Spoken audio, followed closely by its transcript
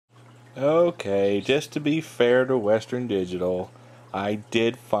Okay, just to be fair to Western Digital, I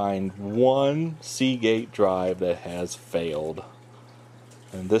did find one Seagate drive that has failed.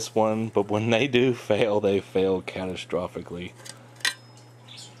 And this one, but when they do fail, they fail catastrophically.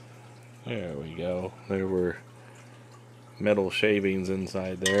 There we go. There were metal shavings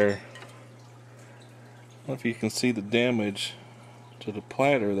inside there. I don't know if you can see the damage to the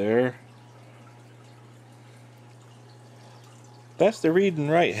platter there. That's the read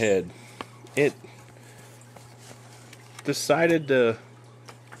and write head. It decided to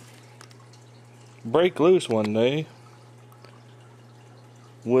break loose one day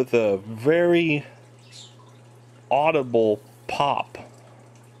with a very audible pop,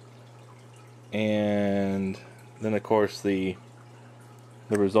 and then of course the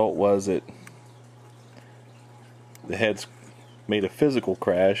result was the heads made a physical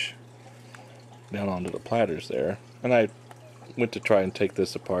crash down onto the platters there. And I went to try and take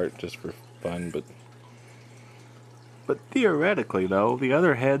this apart just for fun, but theoretically though, the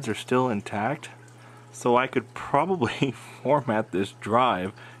other heads are still intact, so I could probably format this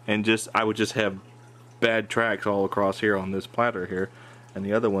drive and I would just have bad tracks all across here on this platter here, and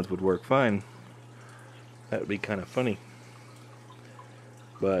the other ones would work fine. That would be kind of funny.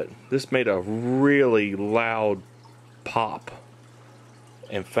 But this made a really loud pop.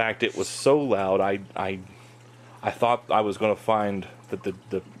 In fact, it was so loud I thought I was going to find that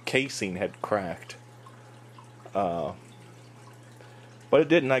the casing had cracked. But it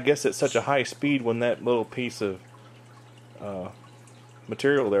didn't. I guess at such a high speed, when that little piece of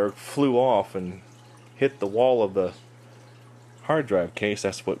material there flew off and hit the wall of the hard drive case,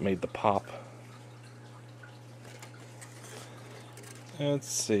 that's what made the pop.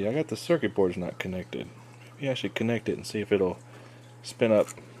 Let's see, I got the circuit boards not connected. Maybe I should connect it and see if it'll spin up.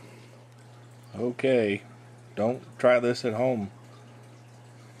 Okay, don't try this at home.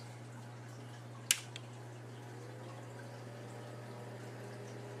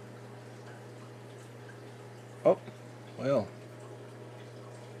 Oh, well.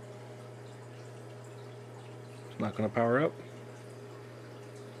 It's not going to power up.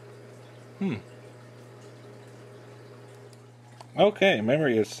 Okay,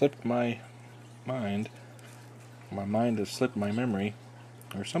 memory has slipped my mind. My mind has slipped my memory,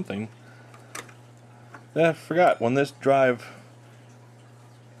 or something. I forgot, when this drive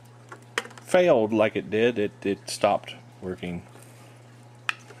failed like it did, it stopped working.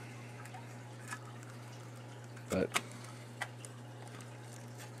 But,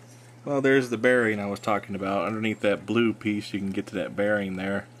 well, there's the bearing I was talking about. Underneath that blue piece, you can get to that bearing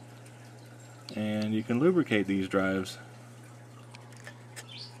there, and you can lubricate these drives.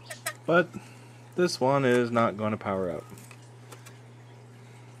 But this one is not going to power up,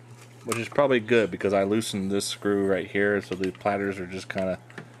 which is probably good because I loosened this screw right here, so the platters are just kind of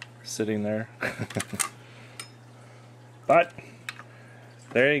sitting there. But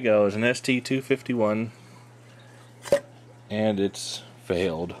there you go, it's an ST-251, and it's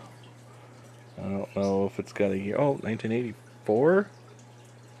failed. I don't know if it's got a year. Oh, 1984?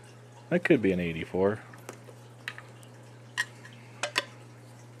 That could be an 84.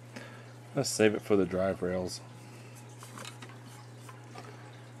 Let's save it for the drive rails.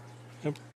 Yep.